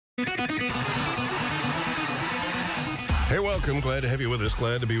Hey, welcome. Glad to have you with us.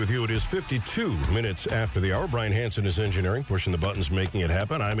 Glad to be with you. It is 52 minutes after the hour. Brian Hansen is engineering, pushing the buttons, making it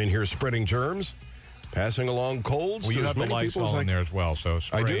happen. I'm in here spreading germs, passing along colds. Well, you have the Lysol in there as well, so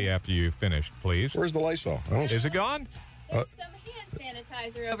spray after you finish, please. Where's the Lysol? Is it gone? There's some hand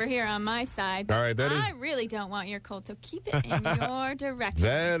sanitizer over here on my side. All right, I really don't want your cold, so keep it in your direction.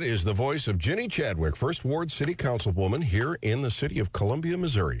 That is the voice of Ginny Chadwick, First Ward City Councilwoman here in the city of Columbia,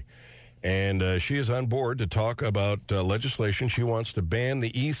 Missouri. And she is on board to talk about legislation. She wants to ban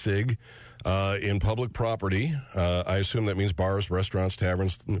the e-cig in public property. I assume that means bars, restaurants,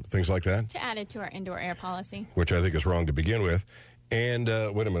 taverns, things like that. To add it to our indoor air policy. Which I think is wrong to begin with. And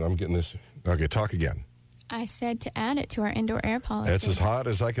wait a minute, I'm getting this. Okay, talk again. I said to add it to our indoor air policy. That's as hot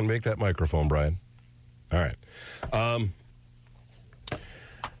as I can make that microphone, Brian. All right.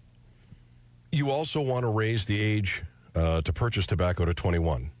 You also want to raise the age to purchase tobacco to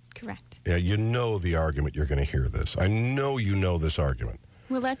 21. Correct. Yeah, you know the argument you're going to hear this. I know you know this argument.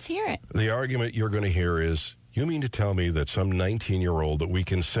 Well, let's hear it. The argument you're going to hear is, you mean to tell me that some 19-year-old that we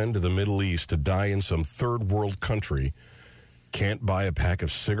can send to the Middle East to die in some third world country can't buy a pack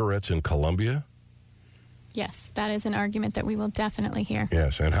of cigarettes in Colombia? Yes, that is an argument that we will definitely hear.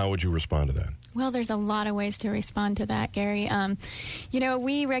 Yes, and how would you respond to that? Well, there's a lot of ways to respond to that, Gary.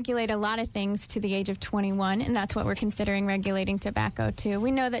 We regulate a lot of things to the age of 21, and that's what we're considering regulating tobacco to.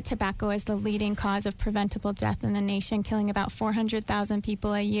 We know that tobacco is the leading cause of preventable death in the nation, killing about 400,000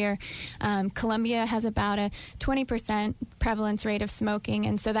 people a year. Colombia has about a 20% prevalence rate of smoking,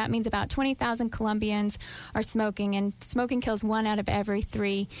 and so that means about 20,000 Colombians are smoking, and smoking kills 1 out of every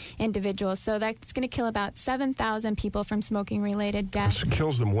 3 individuals. So that's going to kill about 7,000 people from smoking-related deaths. This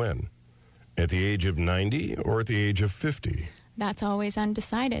kills them when? At the age of 90 or at the age of 50? That's always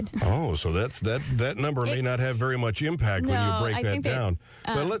undecided. Oh, so that number may not have very much impact when you break that down.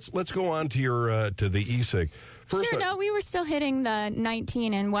 But let's go on to your to the e-cig. First, we were still hitting the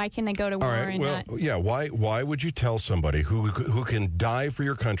 19, and why can they go to war and not? Yeah, why would you tell somebody who can die for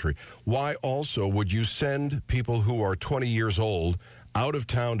your country? Why also would you send people who are 20 years old out of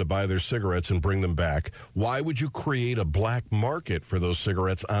town to buy their cigarettes and bring them back? Why would you create a black market for those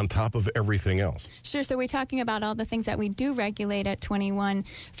cigarettes on top of everything else? Sure. So we're talking about all the things that we do regulate at 21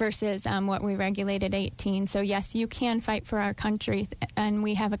 versus what we regulate at 18. So yes, you can fight for our country, and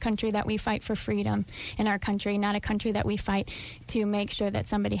we have a country that we fight for freedom in our country, not a country that we fight to make sure that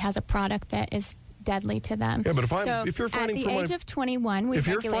somebody has a product that is deadly to them. Yeah, but if you're fighting at the age of 21, we if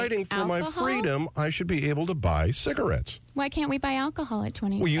you're regulate fighting for alcohol. my freedom, I should be able to buy cigarettes. Why can't we buy alcohol at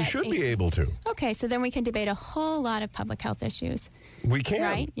 21? Well, you should be able to. Okay, so then we can debate a whole lot of public health issues. We can.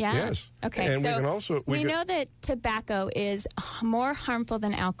 Right? Yeah. Yes. Okay, and so we know that tobacco is more harmful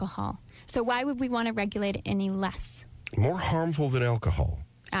than alcohol. So why would we want to regulate it any less? More harmful than alcohol?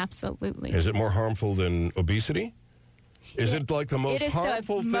 Absolutely. Is it more harmful than obesity? Is it like the most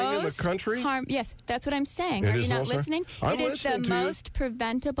harmful thing in the country? Yes, that's what I'm saying. Are you not listening? It is the most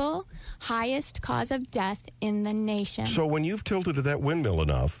preventable, highest cause of death in the nation. So when you've tilted to that windmill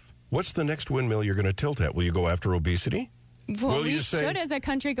enough, what's the next windmill you're going to tilt at? Will you go after obesity? Well, we should, as a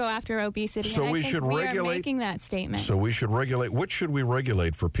country, go after obesity. So and we I think should regulate. We are making that statement. So we should regulate. What should we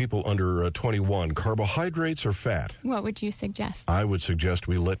regulate for people under 21? Carbohydrates or fat? What would you suggest? I would suggest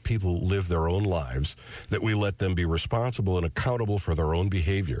we let people live their own lives, that we let them be responsible and accountable for their own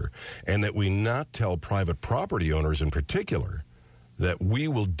behavior, and that we not tell private property owners in particular that we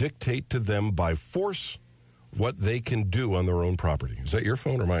will dictate to them by force what they can do on their own property. Is that your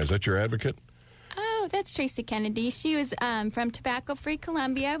phone or mine? Is that your advocate? Oh, that's Tracy Kennedy. She was from Tobacco Free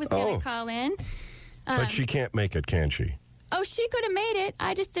Columbia. I was going to call in. But she can't make it, can she? Oh, she could have made it.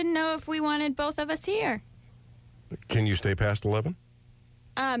 I just didn't know if we wanted both of us here. Can you stay past 11?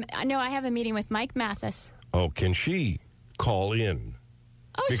 No, I have a meeting with Mike Mathis. Oh, can she call in?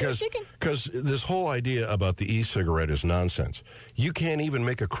 Oh, sure, she can. Because this whole idea about the e-cigarette is nonsense. You can't even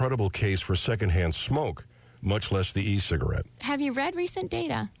make a credible case for secondhand smoke, much less the e-cigarette. Have you read recent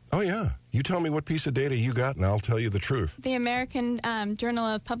data? Oh, yeah. You tell me what piece of data you got, and I'll tell you the truth. The American Journal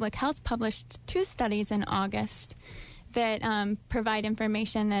of Public Health published 2 studies in August that provide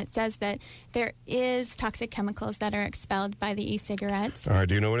information that says that there is toxic chemicals that are expelled by the e-cigarettes. All right.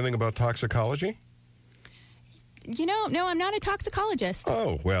 Do you know anything about toxicology? No, I'm not a toxicologist.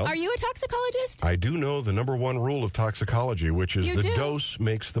 Oh, well. Are you a toxicologist? I do know the number 1 rule of toxicology, which is dose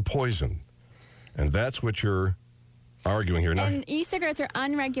makes the poison. And that's what you're arguing here. And e-cigarettes are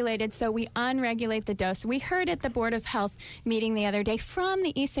unregulated, so we unregulate the dose. We heard at the Board of Health meeting the other day from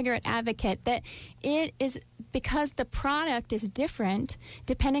the e-cigarette advocate that it is because the product is different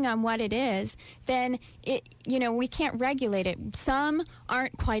depending on what it is, then we can't regulate it. Some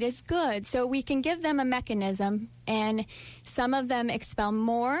aren't quite as good, so we can give them a mechanism, and some of them expel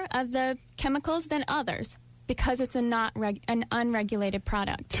more of the chemicals than others because it's an unregulated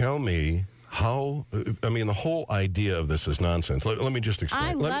product. Tell me how, the whole idea of this is nonsense. Let me just explain.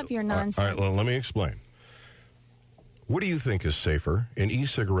 I love your nonsense. All right, let me explain. What do you think is safer, an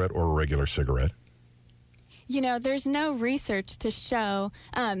e-cigarette or a regular cigarette? There's no research to show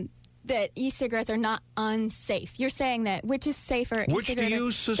that e-cigarettes are not unsafe. You're saying that which is safer? Which do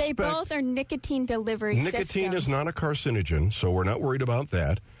you suspect? They both are nicotine delivery systems. Nicotine is not a carcinogen, so we're not worried about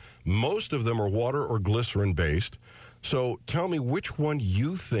that. Most of them are water or glycerin based. So tell me which one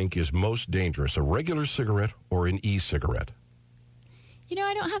you think is most dangerous, a regular cigarette or an e-cigarette?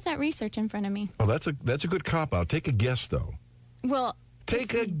 I don't have that research in front of me. Oh, that's a good cop-out. Take a guess, though. Well,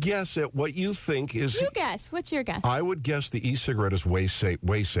 take a guess at what you think is... You guess. What's your guess? I would guess the e-cigarette is way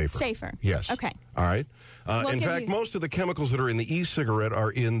safer. Safer? Yes. Okay. All right. In fact, most of the chemicals that are in the e-cigarette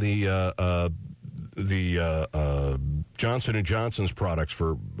are in the Johnson & Johnson's products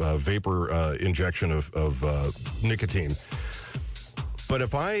for vapor injection of nicotine. But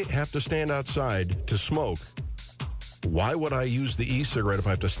if I have to stand outside to smoke, why would I use the e-cigarette if I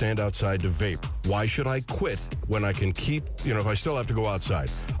have to stand outside to vape? Why should I quit when I can keep, if I still have to go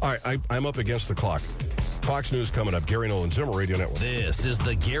outside? All right, I'm up against the clock. Fox News coming up. Gary Nolan, Zimmer Radio Network. This is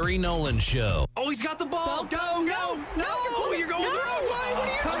the Gary Nolan Show. Oh, he's got the ball. No, you're going the wrong way. What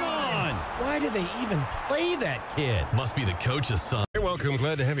are you doing? On. Why do they even play that kid? Must be the coach's son. Hey, welcome.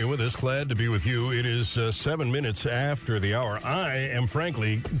 Glad to have you with us. Glad to be with you. It is 7 minutes after the hour. I am,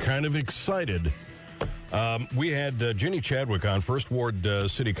 frankly, kind of excited. We had Ginny Chadwick on, First Ward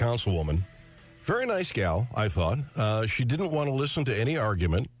City Councilwoman. Very nice gal, I thought. She didn't want to listen to any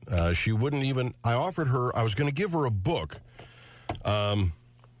argument. She wouldn't even... I offered her... I was going to give her a book that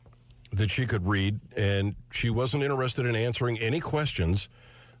she could read, and she wasn't interested in answering any questions.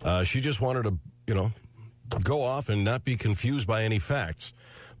 She just wanted to, go off and not be confused by any facts.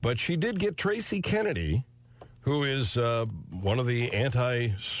 But she did get Tracy Kennedy, who is one of the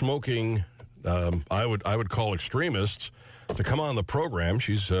anti-smoking... I would call extremists, to come on the program.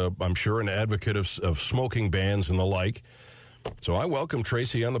 She's, I'm sure, an advocate of smoking bans and the like. So I welcome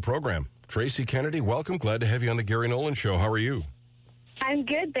Tracy on the program. Tracy Kennedy, welcome. Glad to have you on the Gary Nolan Show. How are you? I'm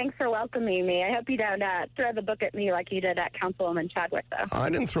good. Thanks for welcoming me. I hope you don't throw the book at me like you did at Councilwoman Chadwick, though. I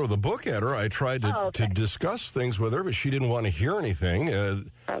didn't throw the book at her. I tried to discuss things with her, but she didn't want to hear anything.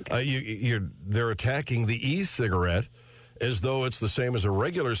 They're attacking the e-cigarette as though it's the same as a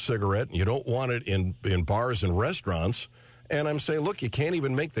regular cigarette, and you don't want it in bars and restaurants. And I'm saying, look, you can't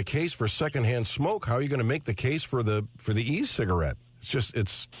even make the case for secondhand smoke. How are you going to make the case for the e-cigarette?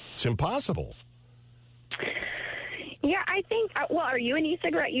 It's impossible. Yeah, I think, are you an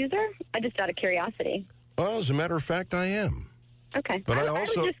e-cigarette user? Just out of curiosity. Well, as a matter of fact, I am. Okay. But I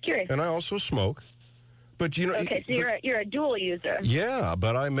was just curious. And I also smoke. But okay, so you're a dual user. Yeah,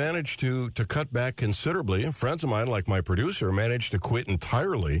 but I managed to cut back considerably. And friends of mine, like my producer, managed to quit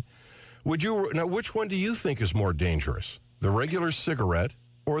entirely. Now, which one do you think is more dangerous, the regular cigarette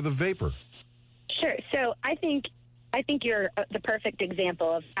or the vapor? Sure. So I think you're the perfect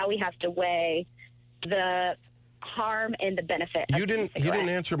example of how we have to weigh the harm and the benefit. You didn't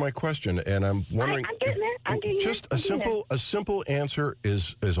answer my question, and I'm wondering. I'm getting there. I'm getting just there. a simple answer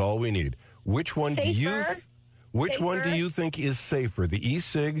is all we need. Which one do you think is safer, the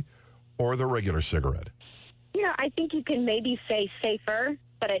e-cig or the regular cigarette? I think you can maybe say safer,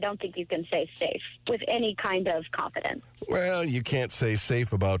 but I don't think you can say safe with any kind of confidence. Well, you can't say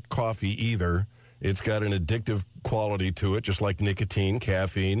safe about coffee either. It's got an addictive quality to it, just like nicotine,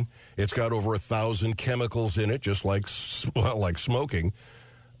 caffeine. It's got over 1,000 chemicals in it, just like smoking.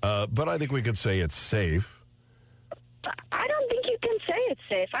 But I think we could say it's safe. I don't think you can say it's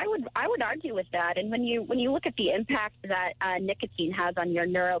safe. I would argue with that. And when you look at the impact that nicotine has on your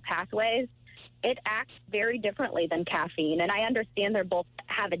neural pathways, it acts very differently than caffeine. And I understand they both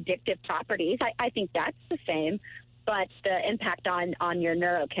have addictive properties. I think that's the same, but the impact on your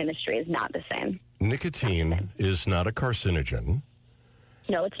neurochemistry is not the same. Nicotine is not a carcinogen.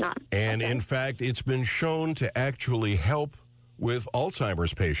 No, it's not. And in fact, it's been shown to actually help with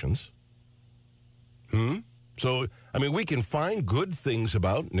Alzheimer's patients. So, we can find good things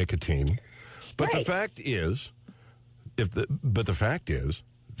about nicotine, but the fact is,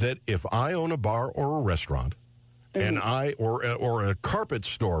 that if I own a bar or a restaurant, and or a carpet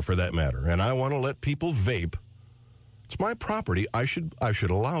store for that matter, and I want to let people vape, It's my property. I should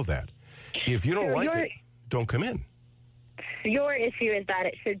allow that. If you don't like it, don't come in. Your issue is that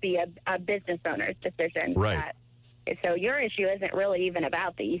it should be a business owner's decision. Right. So your issue isn't really even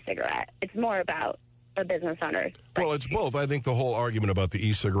about the e-cigarette. It's more about a business owner. Well, it's both. I think the whole argument about the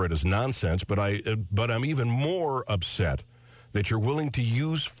e-cigarette is nonsense, but I'm even more upset that you're willing to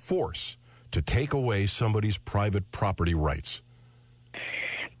use force to take away somebody's private property rights.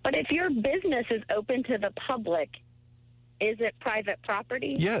 But if your business is open to the public, is it private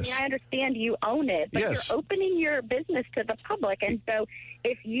property? Yes. I mean, I understand you own it, but yes. You're opening your business to the public. And so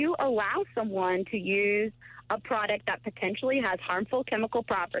if you allow someone to use a product that potentially has harmful chemical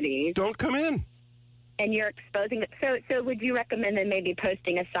properties, don't come in. And you're exposing it. So would you recommend then maybe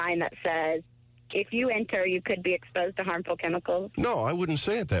posting a sign that says, if you enter, you could be exposed to harmful chemicals? No, I wouldn't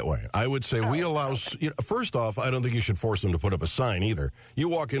say it that way. I would say we allow... first off, I don't think you should force them to put up a sign either. You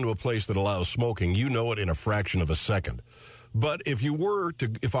walk into a place that allows smoking, you know it in a fraction of a second. But if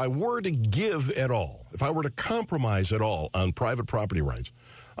I were to give at all, if I were to compromise at all on private property rights,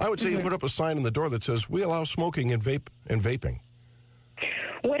 I would say you put up a sign in the door that says, we allow smoking and vaping.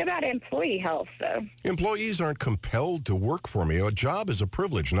 What about employee health, though? Employees aren't compelled to work for me. A job is a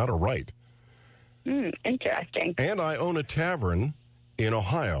privilege, not a right. Interesting. And I own a tavern in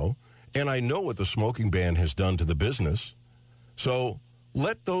Ohio, and I know what the smoking ban has done to the business. So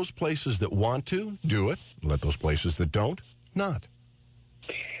let those places that want to do it. Let those places that don't, not.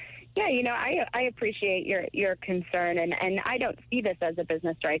 Yeah, I appreciate your concern, and I don't see this as a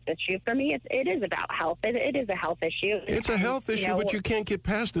business rights issue. For me, it is about health. It is a health issue. It's a health issue, but you can't get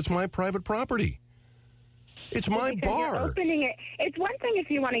past it's my private property. It's my bar. You're opening it. It's one thing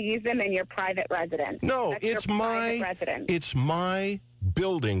if you want to use them in your private residence. No, it's my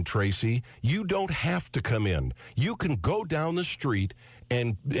building, Tracy. You don't have to come in. You can go down the street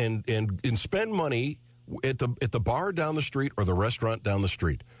and spend money at the bar down the street or the restaurant down the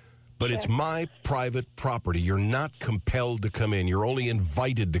street. But It's my private property. You're not compelled to come in. You're only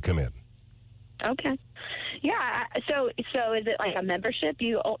invited to come in. Okay. Yeah. So is it like a membership?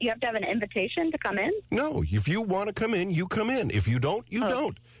 You have to have an invitation to come in? No. If you want to come in, you come in. If you don't, you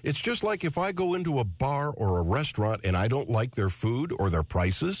don't. It's just like if I go into a bar or a restaurant and I don't like their food or their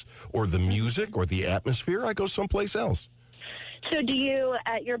prices or the music or the atmosphere, I go someplace else. So do you,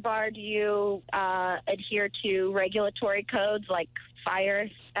 at your bar, adhere to regulatory codes like fire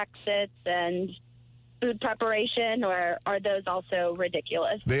exits and food preparation, or are those also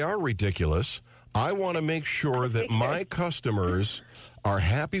ridiculous? They are ridiculous. I want to make sure that my customers are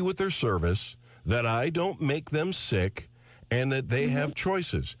happy with their service, that I don't make them sick, and that they have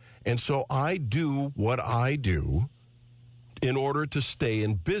choices. And so I do what I do in order to stay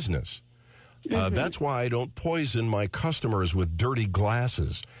in business. That's why I don't poison my customers with dirty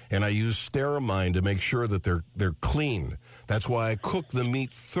glasses, and I use Steramine to make sure that they're clean. That's why I cook the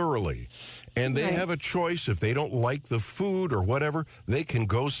meat thoroughly. And they have a choice. If they don't like the food or whatever, they can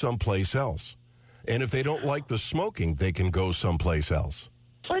go someplace else. And if they don't like the smoking, they can go someplace else.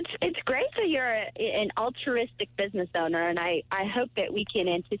 Well, it's great that you're an altruistic business owner, and I hope that we can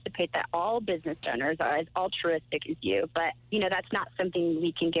anticipate that all business owners are as altruistic as you. But, that's not something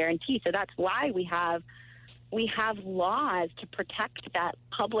we can guarantee. So that's why we have laws to protect that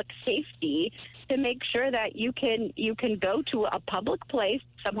public safety, to make sure that you can go to a public place,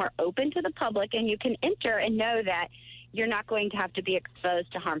 somewhere open to the public, and you can enter and know that you're not going to have to be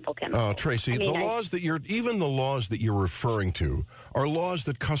exposed to harmful chemicals. Oh, Tracy, the laws that you're referring to are laws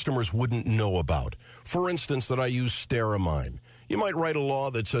that customers wouldn't know about. For instance, that I use Steramine. You might write a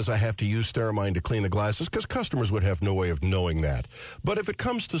law that says I have to use Steramine to clean the glasses because customers would have no way of knowing that. But if it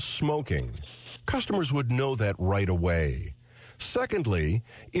comes to smoking, customers would know that right away. Secondly,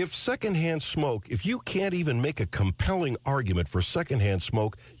 if secondhand smoke, if you can't even make a compelling argument for secondhand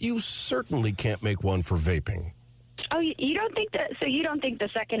smoke, you certainly can't make one for vaping. Oh, you don't think that? So you don't think the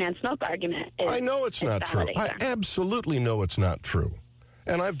secondhand smoke argument is? I know it's not true. I absolutely know it's not true,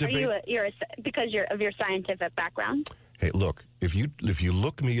 and I've debated. Because of your scientific background? Hey, look, if you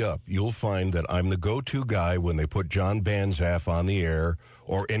look me up, you'll find that I'm the go-to guy when they put John Banzhaf on the air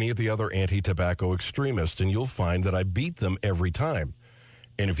or any of the other anti-tobacco extremists, and you'll find that I beat them every time.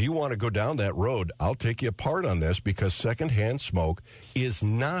 And if you want to go down that road, I'll take you apart on this, because secondhand smoke is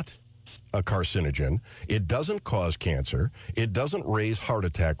not a carcinogen. It doesn't cause cancer. It doesn't raise heart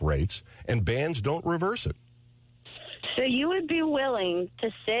attack rates, and bans don't reverse it. So you would be willing to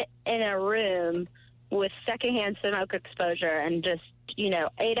sit in a room with secondhand smoke exposure and just,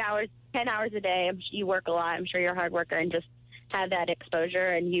 8 hours, 10 hours a day, you work a lot, I'm sure you're a hard worker, and just have that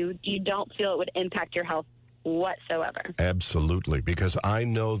exposure, and you don't feel it would impact your health whatsoever. Absolutely, because I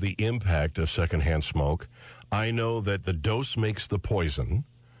know the impact of secondhand smoke. I know that the dose makes the poison,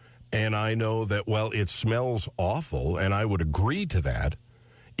 and I know that, well, it smells awful, and I would agree to that.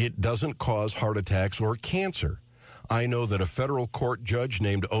 It doesn't cause heart attacks or cancer. I know that a federal court judge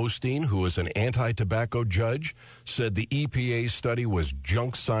named Osteen, who is an anti-tobacco judge, said the EPA study was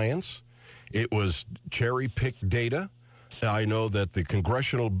junk science. It was cherry-picked data. I know that the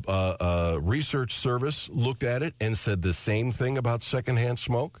Congressional Research Service looked at it and said the same thing about secondhand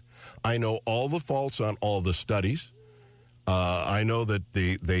smoke. I know all the faults on all the studies. I know that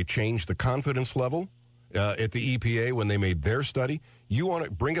they changed the confidence level at the EPA when they made their study. You want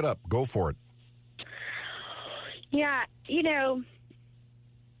to bring it up? Go for it. Yeah, I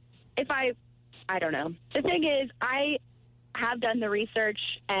don't know. The thing is, I have done the research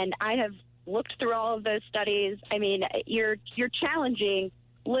and I have looked through all of those studies. I mean, you're challenging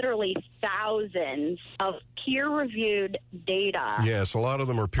literally thousands of peer-reviewed data. Yes, a lot of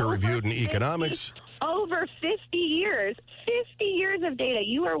them are peer-reviewed in economics. Over 50 years. 50 years of data.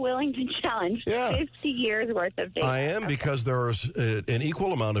 You are willing to challenge 50 years worth of data. I am, because there's an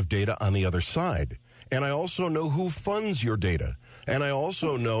equal amount of data on the other side. And I also know who funds your data. And I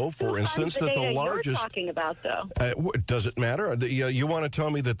also know, for instance, that the largest... You're talking about, though. Does it matter? You want to tell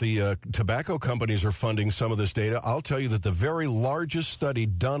me that the tobacco companies are funding some of this data? I'll tell you that the very largest study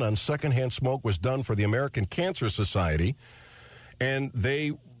done on secondhand smoke was done for the American Cancer Society. And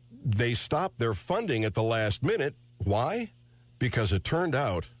they stopped their funding at the last minute. Why? Because it turned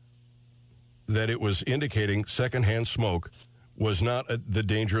out that it was indicating secondhand smoke was not the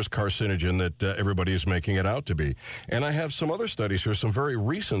dangerous carcinogen that everybody is making it out to be. And I have some other studies here, some very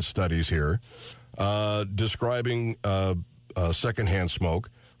recent studies here, describing secondhand smoke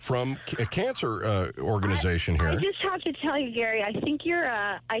from a cancer organization here. I just have to tell you, Gary, I think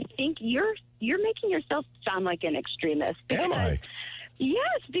you're making yourself sound like an extremist. Am I?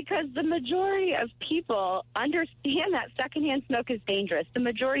 Yes, because the majority of people understand that secondhand smoke is dangerous. The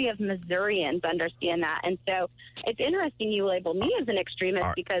majority of Missourians understand that. And so it's interesting you label me as an extremist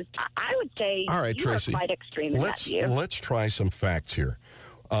because I would say you Tracy, are quite extreme in that view. Let's try some facts here.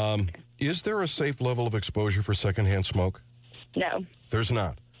 Is there a safe level of exposure for secondhand smoke? No. There's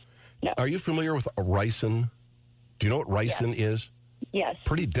not? No. Are you familiar with ricin? Do you know what ricin is? Yes.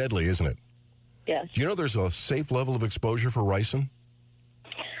 Pretty deadly, isn't it? Yes. Do you know there's a safe level of exposure for ricin?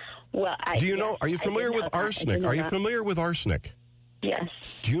 Well, do you know? Are you familiar with arsenic? Are you familiar with arsenic? Yes.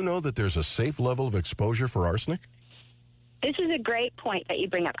 Do you know that there's a safe level of exposure for arsenic? This is a great point that you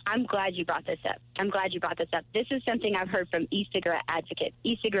bring up. I'm glad you brought this up. This is something I've heard from e-cigarette advocates,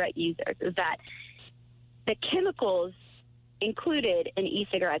 e-cigarette users, is that the chemicals included in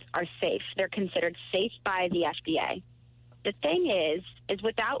e-cigarettes are safe. They're considered safe by the FDA. The thing is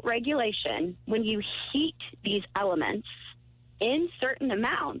without regulation, when you heat these elements in certain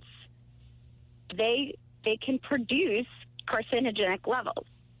amounts, they can produce carcinogenic levels.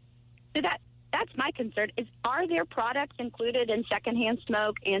 So that's my concern, is are there products included in secondhand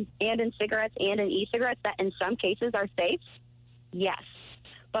smoke and in cigarettes and in e-cigarettes that in some cases are safe? Yes.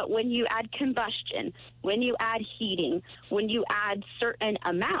 But when you add combustion, when you add heating, when you add certain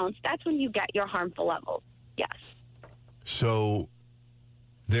amounts, that's when you get your harmful levels. Yes. So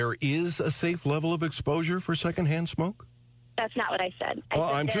there is a safe level of exposure for secondhand smoke? That's not what I said.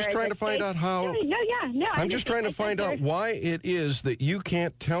 I'm just trying to find out how... I'm just trying to find out why it is that you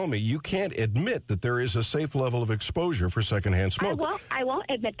can't tell me, you can't admit that there is a safe level of exposure for secondhand smoke. I won't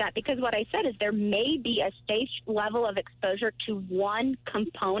admit that, because what I said is there may be a safe level of exposure to one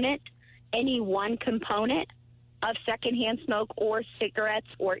component, any one component of secondhand smoke or cigarettes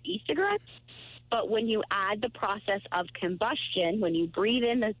or e-cigarettes. But when you add the process of combustion, when you breathe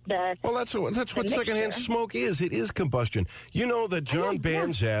in the well, that's what secondhand smoke is. It is combustion. You know that John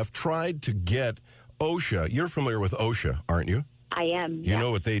Banzhaf tried to get OSHA. You're familiar with OSHA, aren't you? I am. You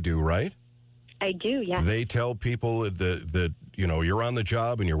know what they do, right? I do, yeah. They tell people that you're on the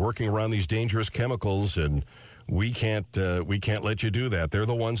job and you're working around these dangerous chemicals, and we can't let you do that. They're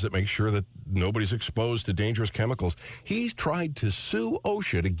the ones that make sure that nobody's exposed to dangerous chemicals. He's tried to sue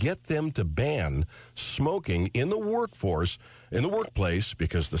OSHA to get them to ban smoking in the workforce, in the workplace,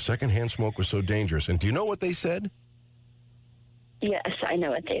 because the secondhand smoke was so dangerous. And do you know what they said? Yes, I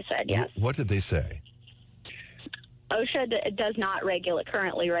know what they said, yes. What did they say? OSHA does not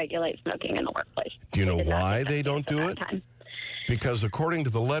currently regulate smoking in the workplace. Do you know why they don't do it? Because according to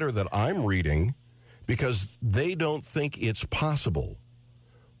the letter that I'm reading, because they don't think it's possible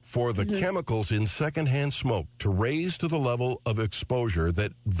for the chemicals in secondhand smoke to raise to the level of exposure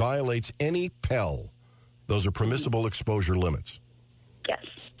that violates any PEL. Those are permissible exposure limits. Yes.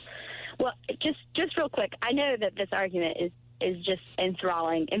 Well, just real quick, I know that this argument is just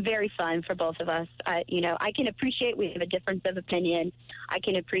enthralling and very fun for both of us. I can appreciate we have a difference of opinion. I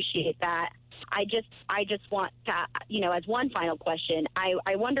can appreciate that. I just want to, as one final question,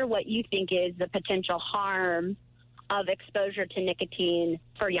 I wonder what you think is the potential harm of exposure to nicotine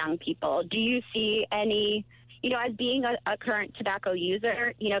for young people. Do you see any, as being a current tobacco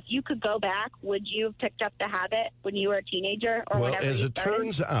user, if you could go back, would you have picked up the habit when you were a teenager or well, whenever as it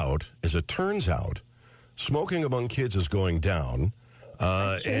turns out, smoking among kids is going down,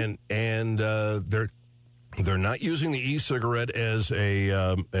 and they're not using the e-cigarette as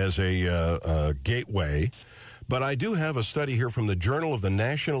a gateway. But I do have a study here from the Journal of the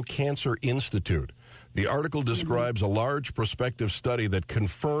National Cancer Institute. The article describes a large prospective study that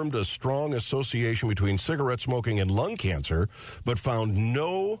confirmed a strong association between cigarette smoking and lung cancer, but found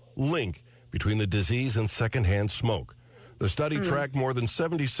no link between the disease and secondhand smoke. The study tracked more than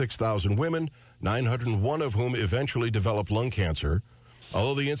 76,000 women, 901 of whom eventually developed lung cancer.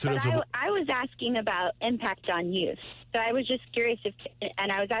 Although the incidence of... I was asking about impact on youth. So I was just curious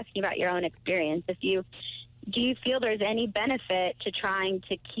and I was asking about your own experience. Do you feel there's any benefit to trying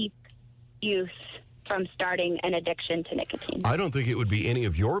to keep youth from starting an addiction to nicotine? I don't think it would be any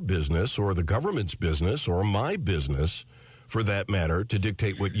of your business or the government's business or my business, for that matter, to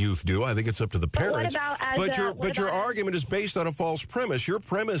dictate what youth do. I think it's up to the parents. But your argument is based on a false premise. Your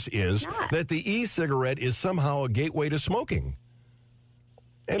premise is that the e-cigarette is somehow a gateway to smoking.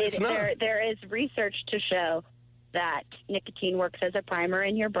 And it's not. There is research to show that nicotine works as a primer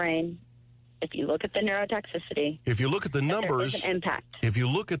in your brain. If you look at the neurotoxicity, if you look at the numbers, there is an impact. If you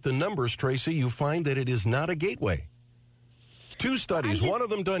look at the numbers, Tracy, you find that it is not a gateway. Two studies, one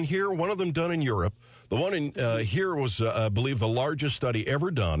of them done here, one of them done in Europe. The one in here was, I believe, the largest study ever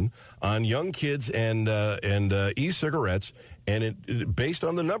done on young kids and e-cigarettes, and it based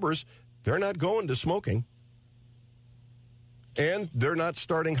on the numbers, they're not going to smoking, and they're not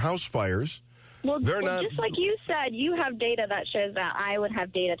starting house fires. Well, just like you said, you have data that shows that. I would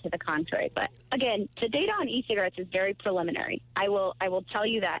have data to the contrary. But again, the data on e-cigarettes is very preliminary. I will tell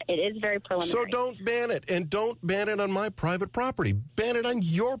you that. It is very preliminary. So don't ban it, and don't ban it on my private property. Ban it on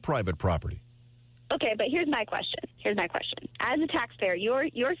your private property. Okay, but here's my question. As a taxpayer,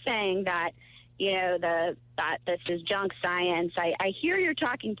 you're saying that, that this is junk science. I hear your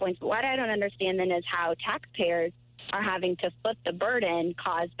talking points, but what I don't understand then is how taxpayers are having to foot the burden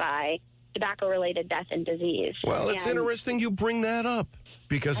caused by tobacco-related death and disease. Well, it's interesting you bring that up,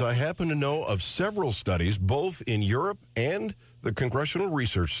 because I happen to know of several studies, both in Europe and the Congressional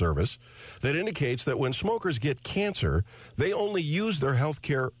Research Service, that indicates that when smokers get cancer, they only use their health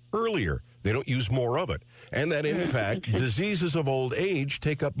care earlier. They don't use more of it. And that, in fact, diseases of old age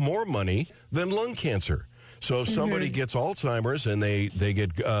take up more money than lung cancer. So if somebody gets Alzheimer's and they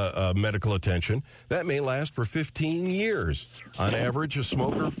get medical attention, that may last for 15 years. On average, a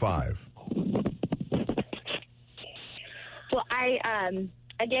smoker, 5. Well,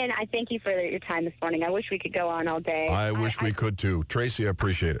 again, I thank you for your time this morning. I wish we could go on all day. I wish we could, too. Tracy, I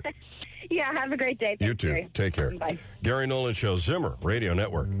appreciate it. Yeah, have a great day. Thanks, you too. Gary. Take care. Bye. Gary Nolan Show, Zimmer Radio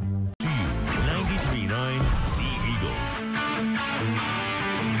Network. 93.9 The Eagle.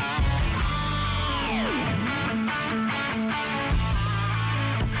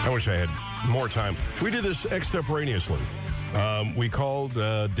 I wish I had more time. We did this extemporaneously. We called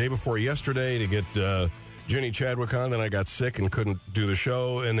day before yesterday to get Ginny Chadwick on, then I got sick and couldn't do the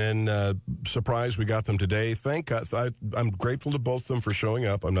show, and then surprise, we got them today. Thank God. I'm grateful to both of them for showing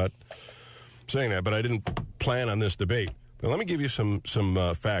up. I'm not saying that, but I didn't plan on this debate. Now, let me give you some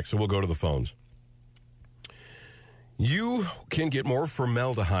facts, and we'll go to the phones. You can get more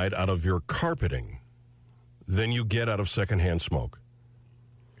formaldehyde out of your carpeting than you get out of secondhand smoke.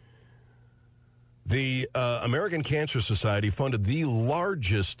 The American Cancer Society funded the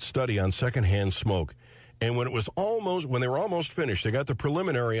largest study on secondhand smoke, and when they were almost finished, they got the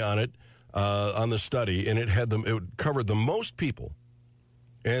preliminary on it on the study, and it covered the most people,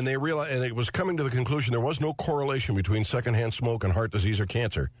 and they realized, and it was coming to the conclusion there was no correlation between secondhand smoke and heart disease or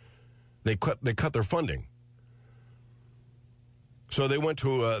cancer. They cut their funding, so they went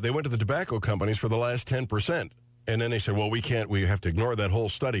to the tobacco companies for the last 10%, and then they said, well, we have to ignore that whole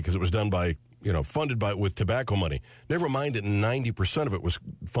study because it was done by, funded with tobacco money. Never mind that 90% of it was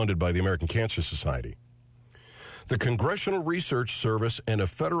funded by the American Cancer Society. The Congressional Research Service and a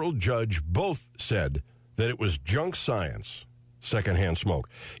federal judge both said that it was junk science, secondhand smoke.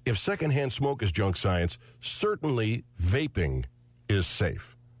 If secondhand smoke is junk science, certainly vaping is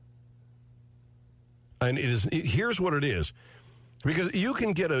safe. And here's what it is. Because you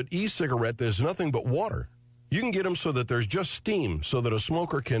can get an e-cigarette that's nothing but water. You can get them so that there's just steam, so that a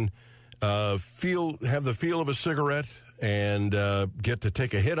smoker can have the feel of a cigarette, and get to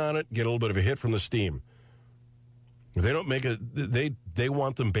take a hit on it, get a little bit of a hit from the steam. They don't make they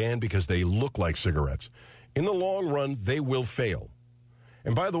want them banned because they look like cigarettes. In the long run, they will fail.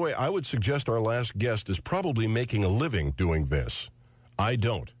 And by the way, I would suggest our last guest is probably making a living doing this. I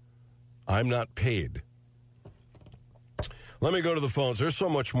don't. I'm not paid. Let me go to the phones. There's so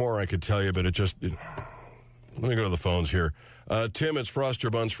much more I could tell you, but let me go to the phones here. Tim, it's Frost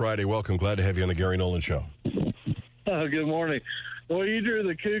Your Buns Friday. Welcome. Glad to have you on the Gary Nolan Show. Good morning. Well, you drew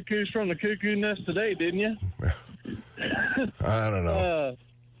the cuckoos from the cuckoo nest today, didn't you? I don't know.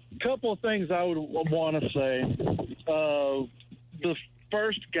 Couple of things I would want to say. The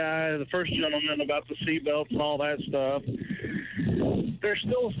first gentleman about the seatbelts and all that stuff, there's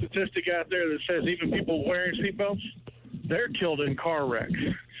still a statistic out there that says even people wearing seatbelts, they're killed in car wrecks.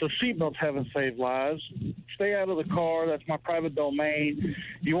 So seatbelts haven't saved lives. Stay out of the car. That's my private domain.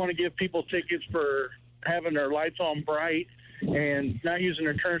 You want to give people tickets for having their lights on bright and not using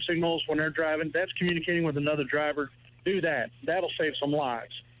their turn signals when they're driving. That's communicating with another driver. Do that. That'll save some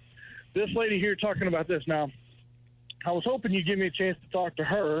lives. This lady here talking about this now, I was hoping you'd give me a chance to talk to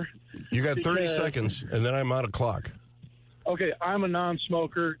her. You got 30 seconds, and then I'm out of clock. Okay, I'm a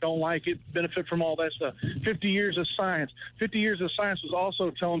non-smoker, don't like it, benefit from all that stuff. 50 years of science. 50 years of science was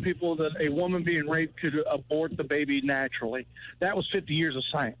also telling people that a woman being raped could abort the baby naturally. That was 50 years of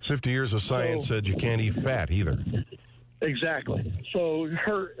science. 50 years of science said you can't eat fat either. Exactly. So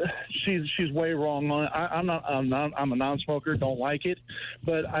she's way wrong on it. I'm a non-smoker, don't like it,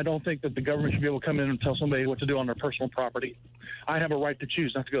 but I don't think that the government should be able to come in and tell somebody what to do on their personal property. I have a right to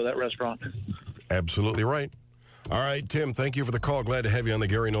choose not to go to that restaurant. Absolutely right. All right, Tim, thank you for the call. Glad to have you on the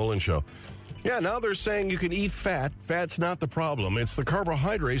Gary Nolan Show. Yeah, now they're saying you can eat fat. Fat's not the problem. It's the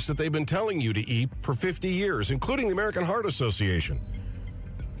carbohydrates that they've been telling you to eat for 50 years, including the American Heart Association.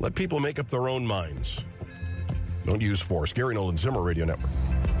 Let people make up their own minds. Don't use force. Gary Nolan, Zimmer Radio Network.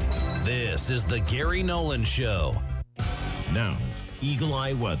 This is the Gary Nolan Show. Now, Eagle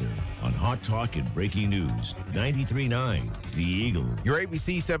Eye Weather on Hot Talk and Breaking News. 93.9 The Eagle. Your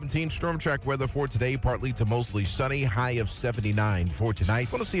ABC 17 storm track weather for today, partly to mostly sunny, high of 79. For tonight,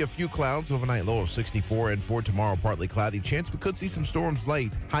 going to see a few clouds, overnight low of 64. And for tomorrow, partly cloudy, chance we could see some storms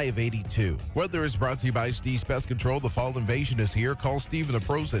late, high of 82. Weather is brought to you by Steve's Pest Control. The fall invasion is here. Call Steve and the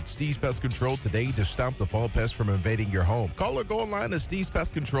pros at Steve's Pest Control today to stop the fall pest from invading your home. Call or go online at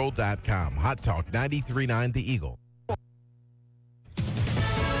stevespestcontrol.com. Hot Talk 93.9 The Eagle.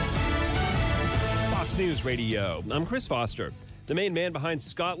 Fox News Radio. I'm Chris Foster. The main man behind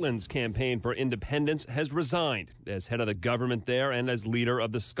Scotland's campaign for independence has resigned as head of the government there and as leader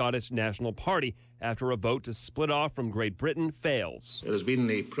of the Scottish National Party after a vote to split off from Great Britain fails. It has been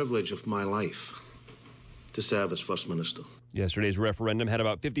the privilege of my life to serve as First Minister. Yesterday's referendum had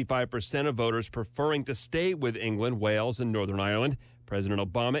about 55% of voters preferring to stay with England, Wales, and Northern Ireland. President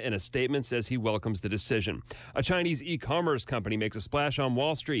Obama, in a statement, says he welcomes the decision. A Chinese e-commerce company makes a splash on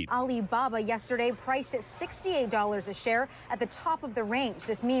Wall Street. Alibaba yesterday priced at $68 a share at the top of the range.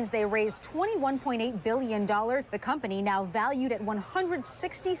 This means they raised $21.8 billion. The company now valued at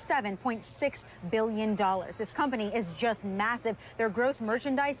 $167.6 billion. This company is just massive. Their gross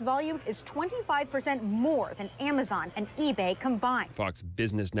merchandise volume is 25% more than Amazon and eBay combined. Fox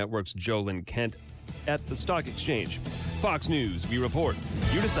Business Network's Jolyn Kent at the stock exchange. Fox News, we report.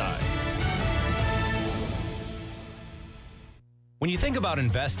 You decide. When you think about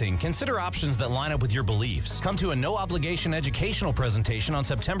investing, consider options that line up with your beliefs. Come to a no-obligation educational presentation on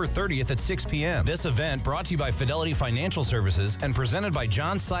September 30th at 6 p.m. This event, brought to you by Fidelity Financial Services and presented by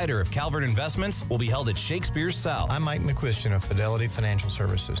John Sider of Calvert Investments, will be held at Shakespeare South. I'm Mike McQuiston of Fidelity Financial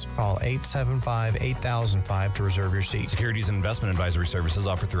Services. Call 875-8005 to reserve your seat. Securities and investment advisory services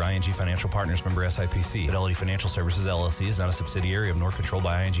offered through ING Financial Partners, member SIPC. Fidelity Financial Services, LLC is not a subsidiary of nor controlled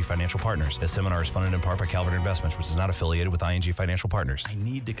by ING Financial Partners. This seminar is funded in part by Calvert Investments, which is not affiliated with ING Financial Partners. I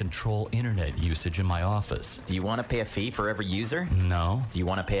need to control internet usage in my office. Do you want to pay a fee for every user? No. Do you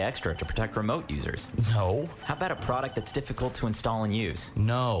want to pay extra to protect remote users? No. How about a product that's difficult to install and use?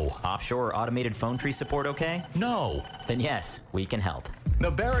 No. Offshore or automated phone tree support okay? No. Then yes, we can help. The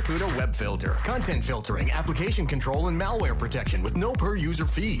Barracuda Web Filter. Content filtering, application control, and malware protection with no per-user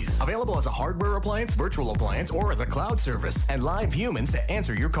fees. Available as a hardware appliance, virtual appliance, or as a cloud service. And live humans to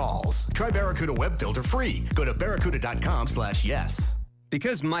answer your calls. Try Barracuda Web Filter free. Go to barracuda.com/yes.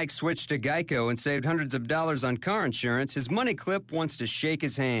 Because Mike switched to Geico and saved hundreds of dollars on car insurance, his money clip wants to shake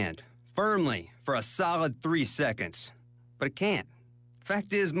his hand. Firmly, for a solid 3 seconds. But it can't.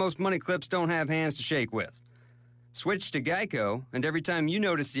 Fact is, most money clips don't have hands to shake with. Switch to Geico, and every time you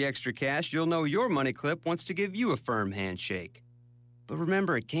notice the extra cash, you'll know your money clip wants to give you a firm handshake. But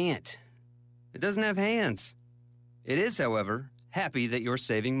remember, it can't. It doesn't have hands. It is, however, happy that you're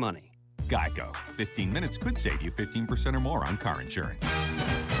saving money. Geico. 15 minutes could save you 15% or more on car insurance.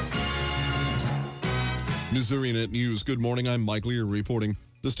 Missouri Net News. Good morning. I'm Mike Lear reporting.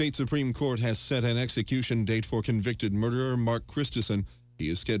 The state Supreme Court has set an execution date for convicted murderer Mark Christensen. He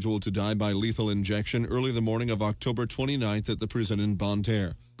is scheduled to die by lethal injection early the morning of October 29th at the prison in Bonne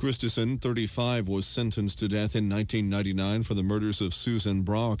Terre. Christensen, 35, was sentenced to death in 1999 for the murders of Susan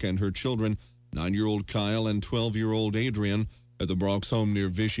Brock and her children, 9-year-old Kyle and 12-year-old Adrian, at the Brock's home near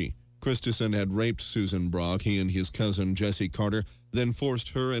Vichy. Christensen had raped Susan Brock, he and his cousin Jesse Carter, then forced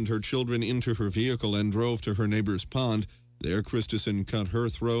her and her children into her vehicle and drove to her neighbor's pond. There, Christensen cut her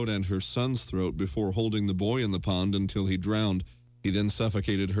throat and her son's throat before holding the boy in the pond until he drowned. He then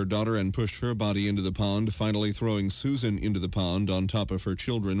suffocated her daughter and pushed her body into the pond, finally throwing Susan into the pond on top of her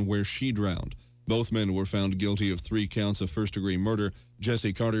children, where she drowned. Both men were found guilty of 3 counts of first-degree murder.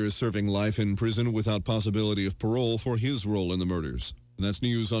 Jesse Carter is serving life in prison without possibility of parole for his role in the murders. And that's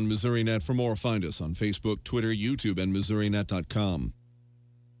news on Missouri Net. For more, find us on Facebook, Twitter, YouTube, and MissouriNet.com.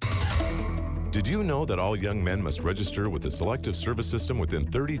 Did you know that all young men must register with the Selective Service System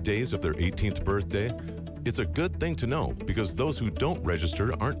within 30 days of their 18th birthday? It's a good thing to know because those who don't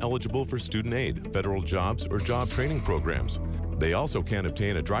register aren't eligible for student aid, federal jobs, or job training programs. They also can't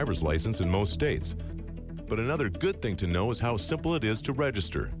obtain a driver's license in most states. But another good thing to know is how simple it is to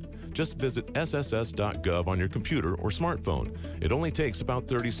register. Just visit sss.gov on your computer or smartphone. It only takes about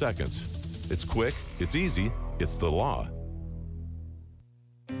 30 seconds. It's quick, it's easy, it's the law.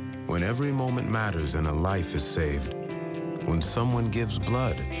 When every moment matters and a life is saved, when someone gives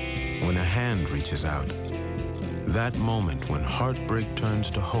blood, when a hand reaches out, that moment when heartbreak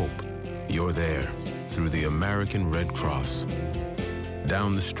turns to hope, you're there through the American Red Cross.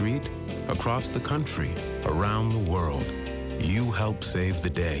 Down the street, across the country, around the world, you help save the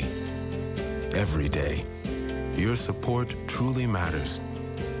day. Every day. Your support truly matters.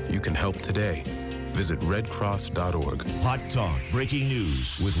 You can help today. Visit redcross.org. Hot Talk, breaking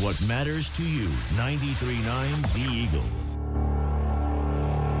news with what matters to you. 93.9 The Eagle.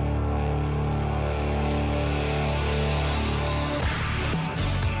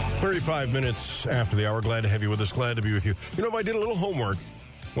 "35 minutes after the hour. Glad to have you with us. Glad to be with you. You know, if I did a little homework,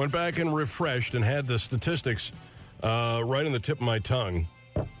 went back and refreshed and had the statistics right on the tip of my tongue,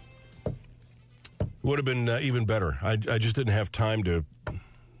 it would have been even better. I just didn't have time to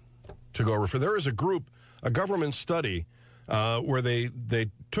go over. There is a group, a government study, where they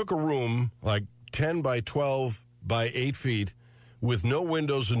took a room like 10 by 12 by 8 feet with no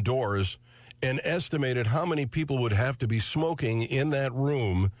windows and doors and estimated how many people would have to be smoking in that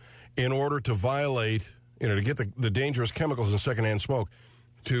room in order to violate, to get the dangerous chemicals in secondhand smoke,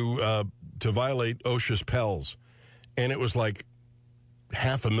 to violate OSHA's Pels. And it was like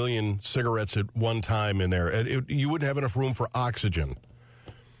 500,000 cigarettes at one time in there. You wouldn't have enough room for oxygen.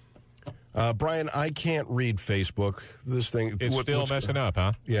 Brian, I can't read Facebook. This thing, it's still messing up,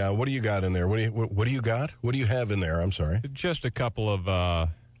 huh? Yeah. What do you got in there? What do you got? What do you have in there? I'm sorry. Just a couple of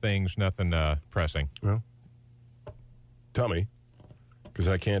things, nothing pressing. Well, tell me, because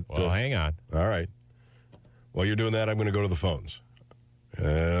I can't. Well, hang on. All right. While you're doing that, I'm going to go to the phones.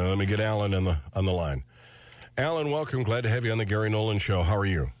 Let me get Alan on the line. Alan, welcome. Glad to have you on the Gary Nolan Show. How are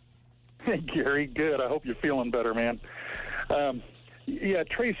you? Hey, Gary. Good. I hope you're feeling better, man. Yeah,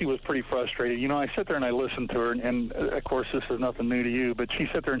 Tracy was pretty frustrated. You know, I sit there and I listened to her, and of course, this is nothing new to you, but she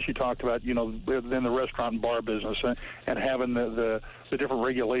sat there and she talked about, in the restaurant and bar business and having the different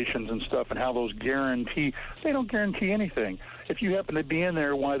regulations and stuff and how those they don't guarantee anything. If you happen to be in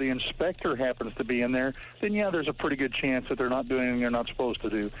there while the inspector happens to be in there, then yeah, there's a pretty good chance that they're not doing anything they're not supposed to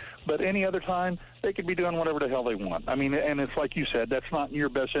do. But any other time, they could be doing whatever the hell they want. I mean, and it's like you said, that's not in your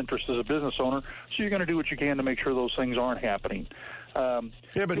best interest as a business owner, so you're going to do what you can to make sure those things aren't happening.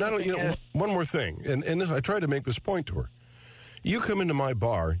 Yeah, but not only, one more thing, and this, I tried to make this point to her. You come into my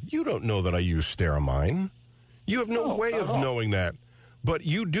bar, you don't know that I use Steramine. You have no way of knowing that. But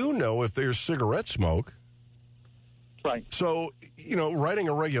you do know if there's cigarette smoke. Right. So, writing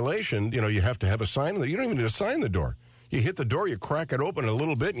a regulation, you have to have a sign. You don't even need a sign in the door. You hit the door, you crack it open a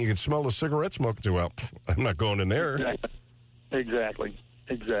little bit, and you can smell the cigarette smoke. Well, I'm not going in there. Exactly.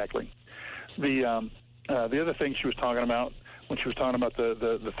 The other thing she was talking about, when she was talking about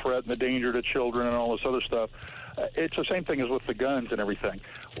the threat and the danger to children and all this other stuff, it's the same thing as with the guns and everything.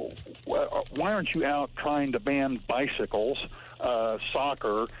 Why aren't you out trying to ban bicycles,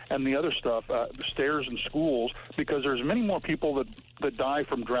 soccer, and the other stuff, stairs in schools? Because there's many more people that die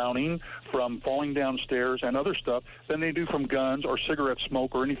from drowning, from falling down stairs and other stuff than they do from guns or cigarette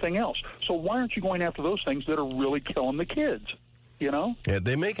smoke or anything else. So why aren't you going after those things that are really killing the kids? you know? Yeah,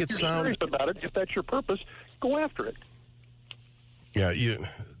 they make it if you're sound... serious about it, if that's your purpose, go after it. Yeah, you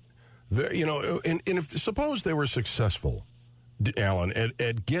know, and if suppose they were successful, Alan,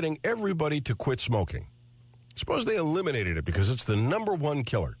 at getting everybody to quit smoking. Suppose they eliminated it because it's the number one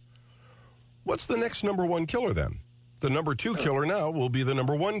killer. What's the next number one killer then? The number two killer now will be the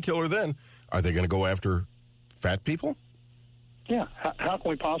number one killer then. Are they going to go after fat people? Yeah. How can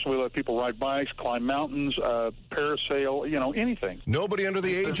we possibly let people ride bikes, climb mountains, parasail, you know, anything? Nobody under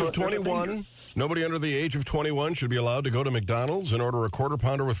the age of 21. Nobody under the age of 21 should be allowed to go to McDonald's and order a quarter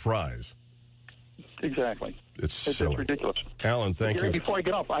pounder with fries. Exactly. It's ridiculous. Alan, thank Gary, you. Before I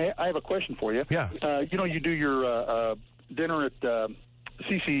get off, I have a question for you. Yeah. You know, you do your dinner at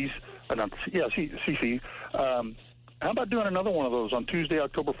CC's. CC. How about doing another one of those on Tuesday,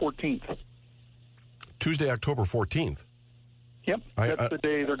 October 14th? Tuesday, October 14th. Yep. That's the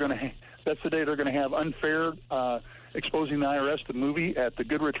day they're going to. That's the day they're going to have Unfair, Exposing the IRS, the movie at the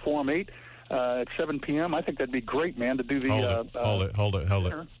Goodrich Forum 8 at 7 p.m. I think that'd be great, man, to do the. Hold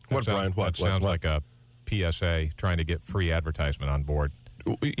it. What, Brian? What? Sounds like a PSA trying to get free advertisement on board.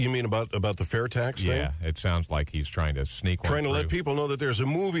 You mean about the fair tax thing? Yeah, it sounds like he's trying to sneak one Trying to through. let people know that there's a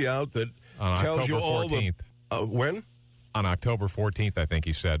movie out that tells you all 14th. When? On October 14th, I think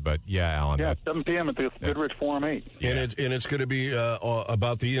he said. But yeah, Alan. Yeah, 7 p.m. at the Goodrich Forum 8. Yeah. And it's going to be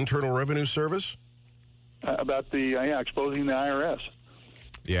about the Internal Revenue Service? About the exposing the IRS.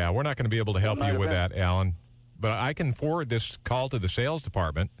 Yeah, we're not going to be able to help you with that, Alan. But I can forward this call to the sales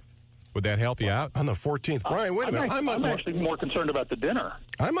department. Would that help you out? On the 14th. Brian, wait a minute. I'm actually more concerned about the dinner.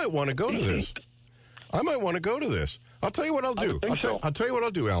 I might want to go to this. I'll tell you what I'll do. I'll tell you what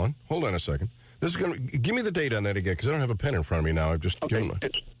I'll do, Alan. Hold on a second. This is going to give me the date on that again because I don't have a pen in front of me now. I've just given my...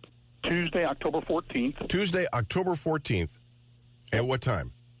 It's Tuesday, October 14th. Tuesday, October 14th. At what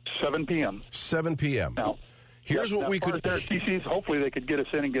time? 7 p.m. 7 p.m. Now, here's what we could... TCs, hopefully they could get us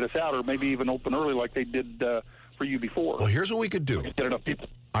in and get us out, or maybe even open early like they did for you before. Well, here's what we could do. Get enough people.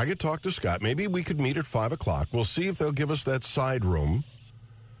 I could talk to Scott. Maybe we could meet at 5 o'clock. We'll see if they'll give us that side room.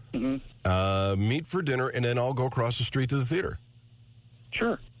 Mm-hmm. Meet for dinner, and then I'll go across the street to the theater.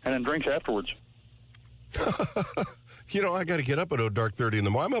 Sure. And then drinks afterwards. You know, I got to get up at dark 30 in the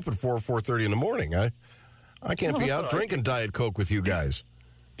morning. I'm up at 4:30 in the morning. I can't be out drinking Diet Coke with you guys.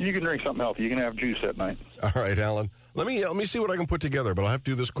 You can drink something healthy. You can have juice at night. All right, Alan. Let me see what I can put together, but I'll have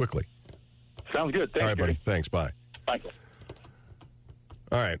to do this quickly. Sounds good. Thanks, all right, Gary. buddy. Thanks. Bye. Bye.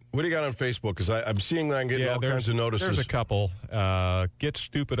 All right. What do you got on Facebook? Because I'm seeing that I'm getting all kinds of notices. There's a couple. Get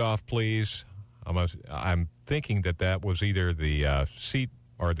stupid off, please. I'm thinking that was either the seat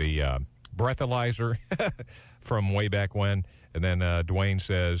or the breathalyzer from way back when. And then Dwayne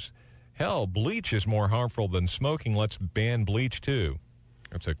says, hell, bleach is more harmful than smoking. Let's ban bleach, too.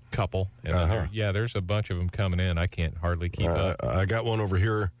 That's a couple. And there's a bunch of them coming in. I can't hardly keep up. I got one over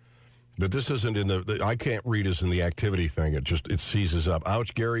here. But this isn't in the I can't read is in the activity thing. It seizes up.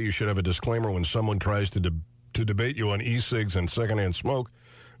 Ouch, Gary, you should have a disclaimer when someone tries to debate you on e-cigs and secondhand smoke.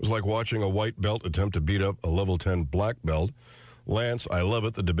 It was like watching a white belt attempt to beat up a level 10 black belt. Lance, I love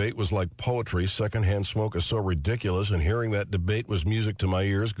it. The debate was like poetry. Secondhand smoke is so ridiculous, and hearing that debate was music to my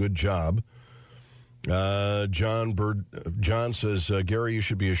ears. Good job. John says, Gary, you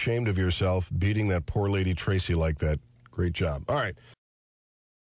should be ashamed of yourself beating that poor lady Tracy like that. Great job. All right.